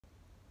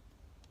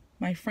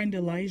My friend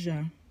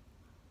Elijah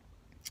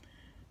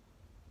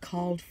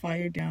called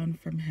fire down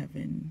from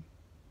heaven,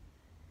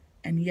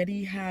 and yet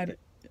he had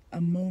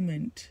a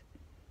moment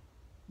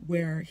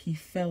where he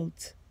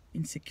felt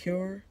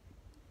insecure,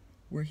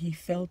 where he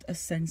felt a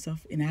sense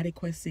of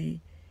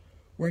inadequacy,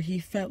 where he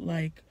felt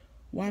like,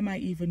 why am I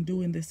even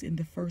doing this in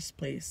the first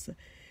place?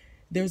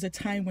 There was a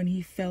time when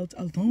he felt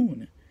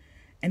alone,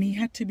 and he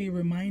had to be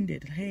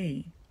reminded,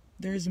 hey,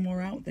 there's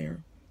more out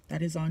there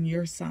that is on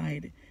your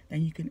side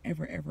than you can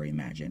ever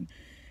imagine.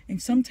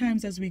 And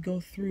sometimes as we go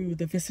through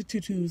the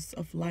vicissitudes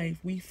of life,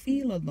 we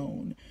feel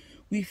alone.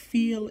 We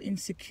feel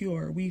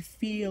insecure. We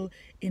feel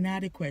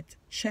inadequate.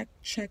 Check,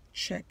 check,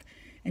 check.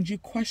 And you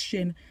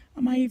question,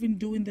 am I even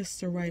doing this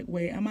the right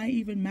way? Am I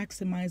even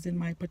maximizing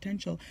my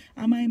potential?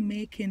 Am I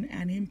making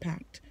an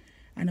impact?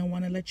 And I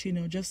want to let you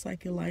know, just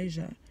like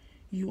Elijah,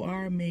 you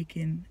are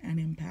making an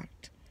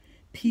impact.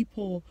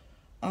 People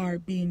are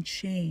being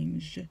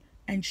changed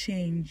and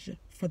changed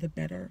for the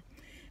better.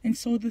 And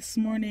so this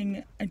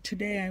morning and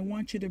today, I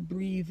want you to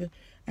breathe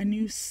a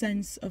new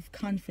sense of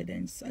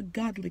confidence, a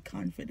godly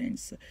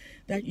confidence,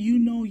 that you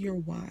know your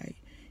why,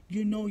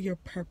 you know your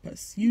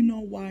purpose, you know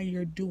why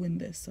you're doing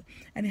this,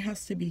 and it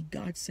has to be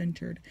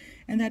God-centered.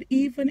 And that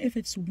even if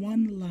it's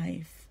one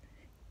life,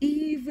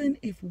 even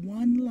if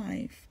one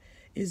life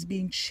is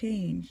being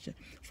changed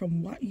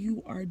from what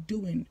you are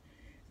doing,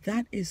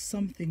 that is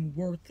something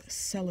worth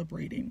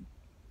celebrating.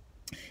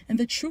 And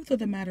the truth of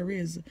the matter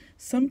is,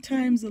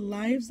 sometimes the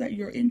lives that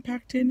you're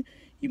impacting,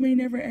 you may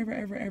never,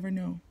 ever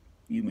know.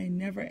 You may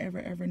never,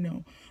 ever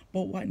know.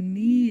 But what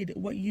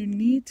you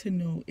need to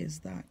know is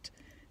that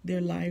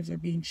their lives are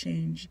being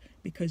changed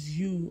because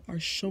you are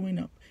showing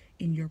up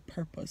in your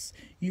purpose.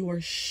 You are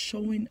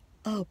showing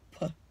up.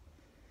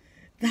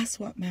 That's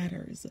what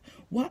matters.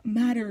 What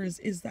matters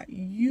is that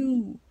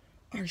you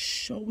are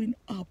showing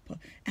up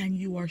and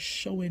you are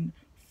showing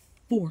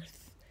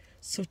forth.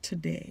 So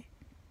today,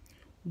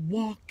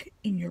 walk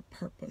in your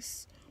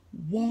purpose,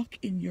 walk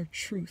in your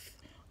truth,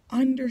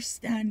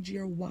 understand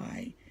your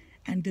why,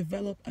 and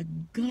develop a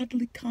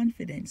godly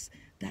confidence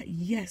that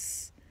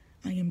yes,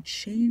 I am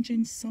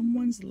changing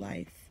someone's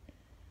life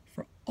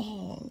for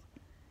all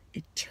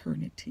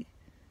eternity.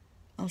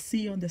 I'll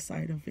see you on the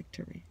side of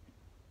victory.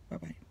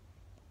 Bye-bye.